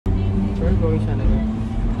We're going Sana.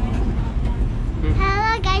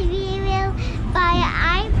 Hello guys, we will buy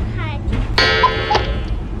an iPad.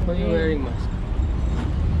 Why are you wearing mask?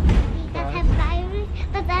 Because have virus,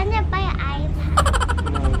 but then I buy an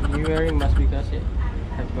iPad. No, you're wearing mask because you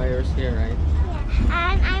have virus here, right? Yeah,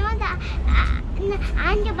 and I want to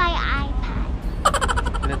buy an iPad.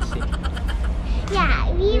 Let's see. Yeah,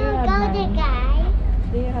 we will go there, guys.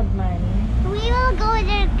 Do you have money? We will go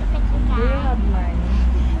there, Do you guys. have money?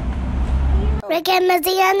 We're gonna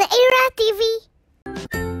see on the Era TV.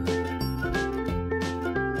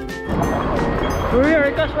 Hurry,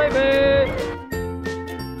 hurry, gosh, baby!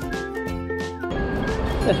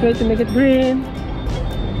 Let's wait to make it green. I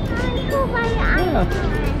go buy an iPad.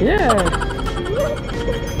 Yes.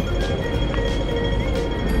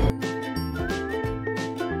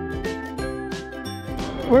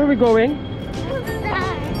 Where are we going?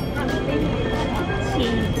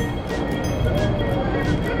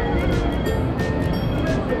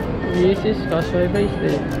 This is Causeway Bay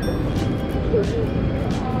State.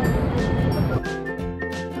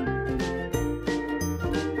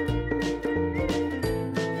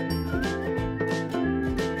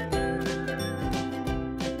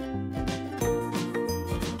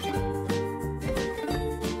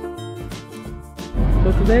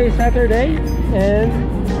 So today is Saturday and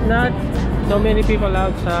not so many people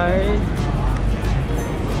outside.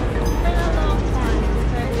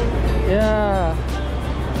 Yeah.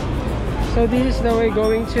 So this is the way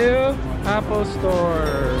going to Apple Store.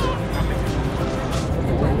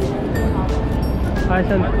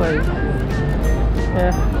 License plate.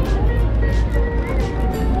 Yeah.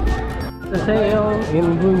 The sale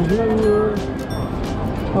in Bonjour.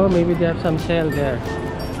 Oh, maybe they have some sale there.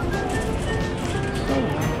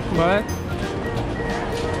 But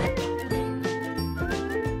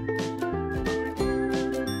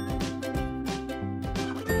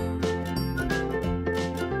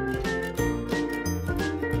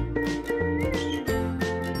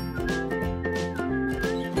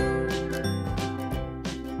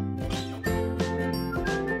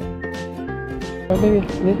maybe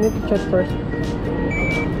need to check first.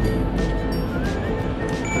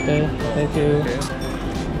 Okay, thank you.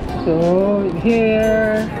 So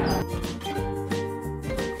here.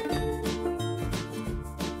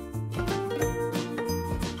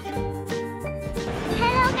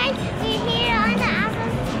 Hello guys, we're here on the Apple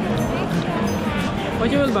Store. What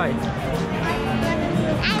you will buy?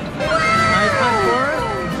 iPad for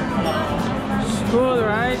school,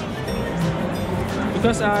 right?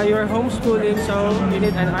 Because you're homeschooling, so you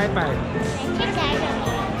need an iPad.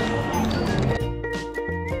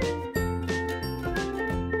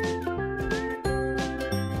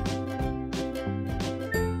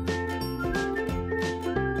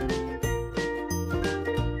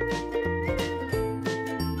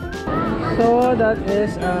 So that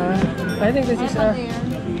is I think this is just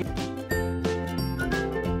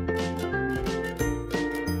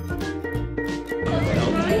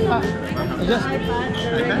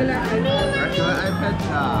Regular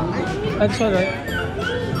iPad. that's all right.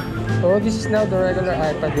 Oh, this is now the regular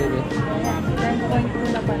iPad, baby.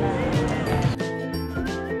 10.2 na pala.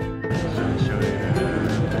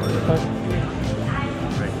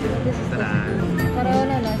 Pareho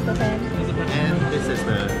na, no? It's the same. And this is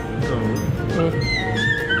the code.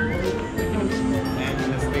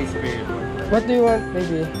 And the space period. What do you want,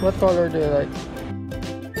 baby? What color do you like?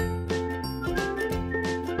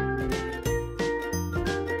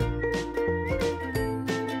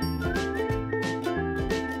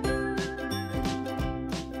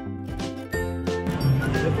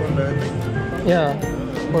 Yeah,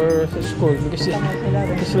 for school because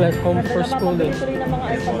it's like home for schooling.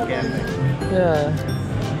 Yeah.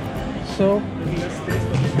 So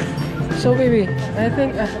baby, I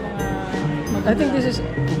think this is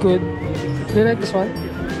good. Do you like this one?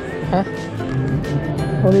 Huh?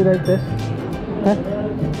 Or do you like this? Huh?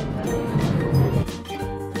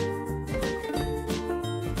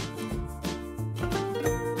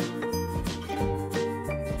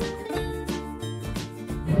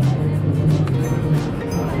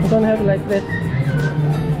 I don't have like this.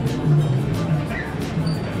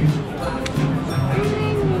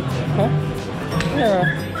 Huh?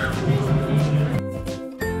 Yeah.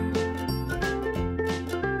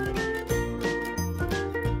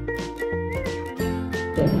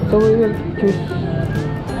 So we will choose.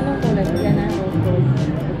 Anong kulay? Yan na.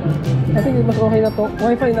 I think mas okay na to.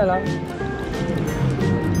 Wi-Fi na lang.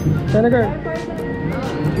 Sana girl.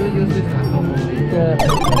 You use this at home only. Yeah.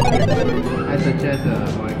 I suggest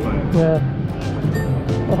Wi-Fi. Yeah.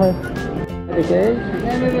 Okay. Okay.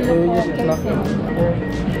 Then we will So look you for just lock it. casing. Yeah.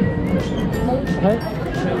 Okay.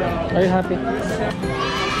 Are you happy?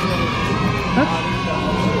 Huh?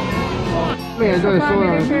 Yeah, For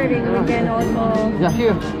family sharing, we can also yeah,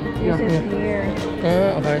 here. use it here.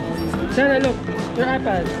 Okay. Sana, look. Your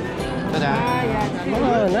iPad. Ta-da! Ah, yeah.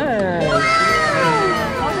 Oh, nice.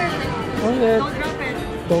 Hold it.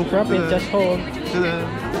 Don't drop it, just hold. Ta-da!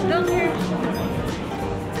 Don't here.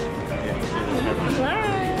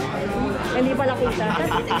 Hindi pala kita.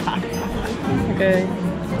 Okay.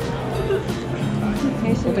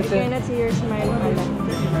 Okay, so What we is it? cannot see your smile.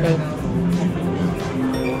 Okay.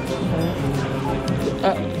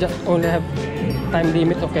 Just only have time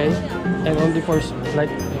limit, okay? And only for like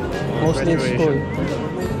mostly in school.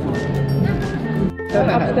 So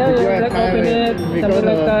upstairs, like open it, something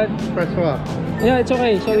like that. First floor. Yeah, it's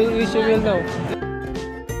okay. So we will know.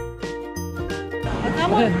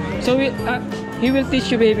 Okay. So he will teach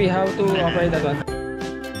you, baby, how to operate that one.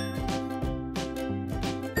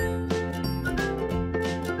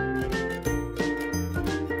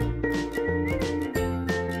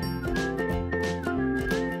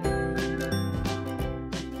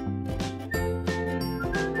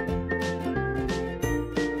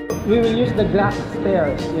 We will use the glass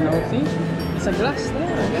stairs, you know, see? It's a glass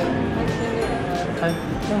stairs. Okay.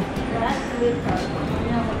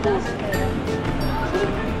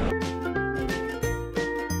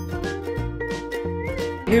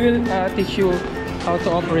 He will teach you how to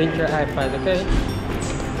operate your iPad, okay?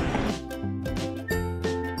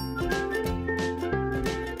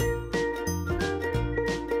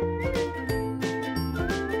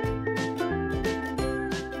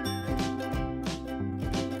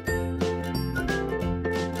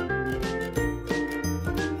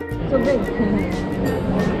 So big.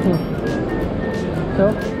 So?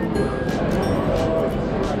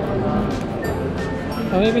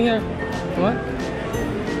 Oh, maybe here. What?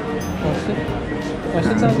 Oh, sit. Oh,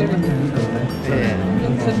 sit down, baby. Yeah.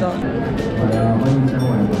 Sit down.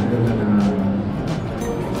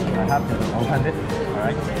 I have to open it.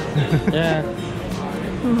 Alright. Yeah.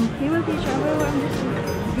 He will teach everyone.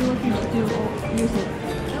 He will teach to use it.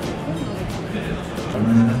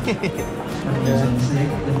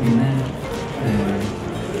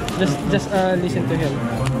 Just listen to him.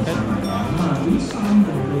 Okay?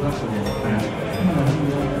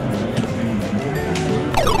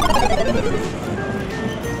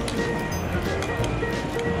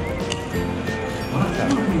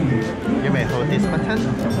 You may hold this button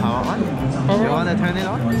to power on. Power You on. want to turn it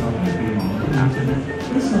on?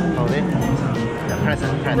 Hold it. Yeah, press it.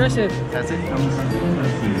 Press it. Press it.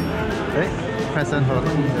 Right? Press and hold.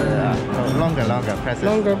 Longer. Press it.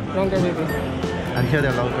 Longer, baby. Until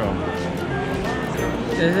the logo.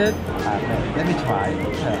 Is it? Let me try.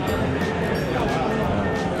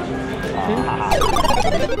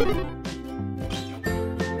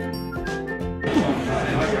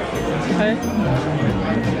 Okay.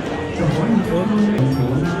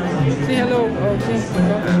 Say hello. Okay.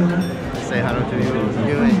 Say hello to you.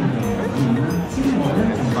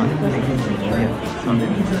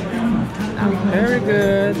 Very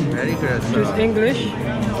good. Very good. So, Choose English.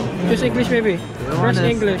 Choose English, baby. Press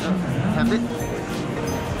English. Have it?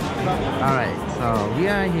 Alright, so we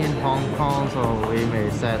are in Hong Kong, so we may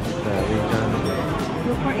set the region.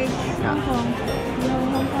 Look for H. Hong Kong. You know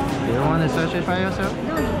Hong Kong? Do you want to search it by yourself?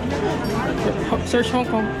 Search Hong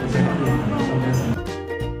Kong.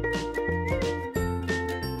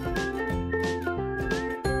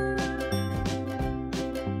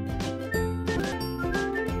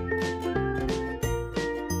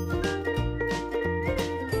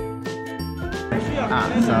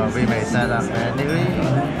 So we may set up manually.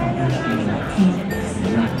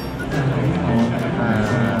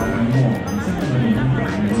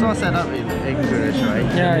 It's all set up in English, right?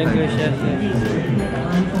 Yeah, English, yes.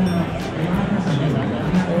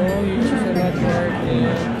 Oh, you choose a network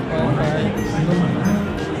in Wi-Fi.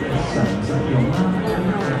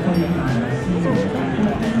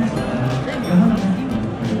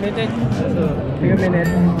 Few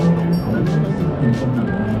minutes.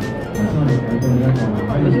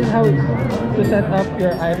 This is how to set up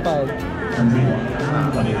your iPad.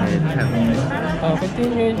 Oh,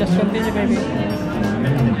 continue. Just continue, baby.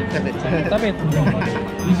 Tap it.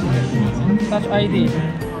 Touch ID. We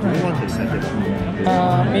want to set it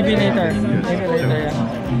up. Maybe later. Yeah.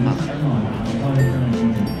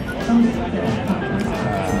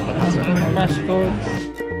 Passcode.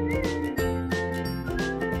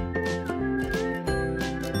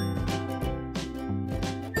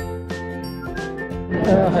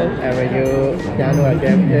 Okay. And when you download a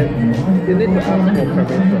game, you need to ask for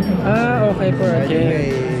permission. Okay, for a You game. may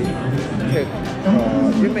check.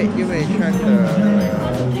 You may check the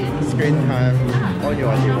screen time on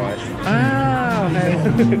your device. Ah, okay.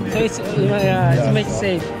 So it's it makes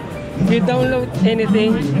safe. If you download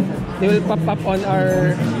anything, they will pop up on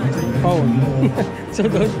our phone. So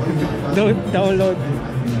don't download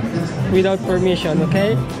without permission,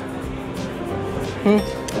 okay?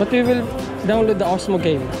 But we will download the Osmo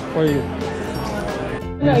game for you.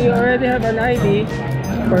 Now you already have an ID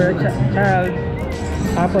for a child,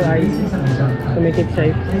 Apple ID, to make it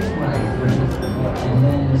safe.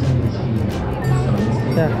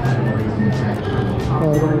 Yeah.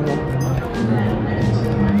 Oh, there we go.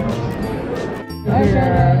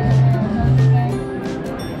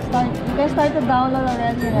 You guys start to download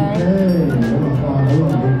already, right?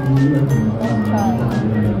 Let's try.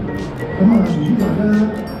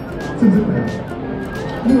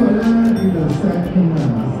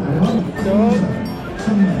 So,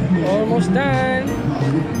 almost done.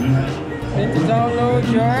 Need to download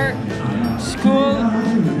your school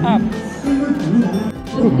app.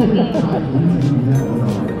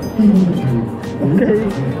 Okay.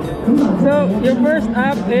 So, your first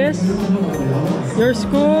app is your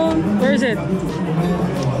school. Where is it?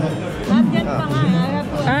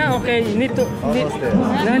 Ah, okay. You need to.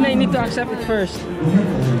 Nana, you need to accept it first.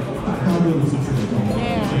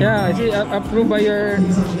 Yeah, is it approved by your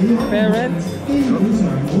parents?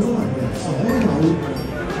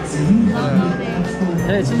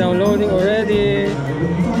 Yeah, it's downloading already.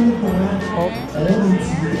 Oh.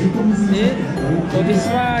 See? So this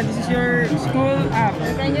one, this is your school app.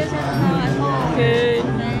 You can use it now at home. Okay.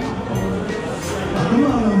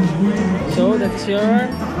 So that's your.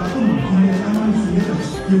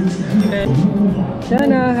 Okay.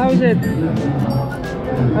 Ziana, how's it?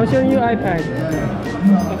 How's your new iPad?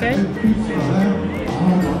 Okay?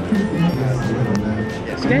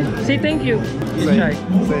 Okay? Say thank you. Say Shy.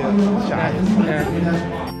 shy. Yeah.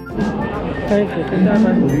 Thank you.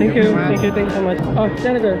 Thank you. Thank you. Thank you so much. Oh,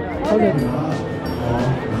 Jennifer. Okay.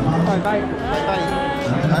 Bye. Bye.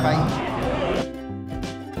 Bye bye.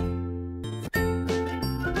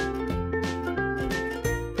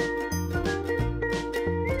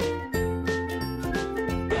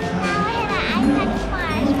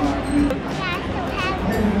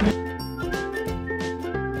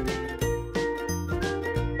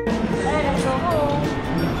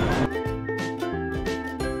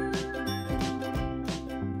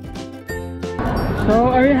 So,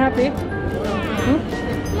 are you happy?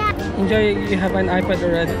 Yeah. Enjoy, you have an iPad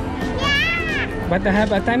already. Yeah. But I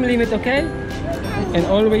have a time limit, okay? And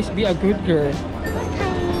always be a good girl.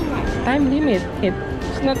 Time limit.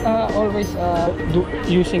 It's not always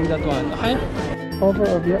using that one, okay? Over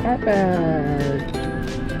of your iPad.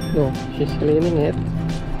 No, she's cleaning it.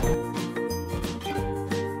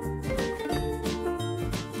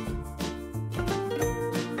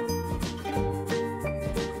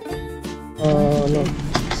 Oh no.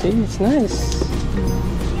 See, it's nice.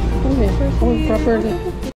 Okay, hold properly.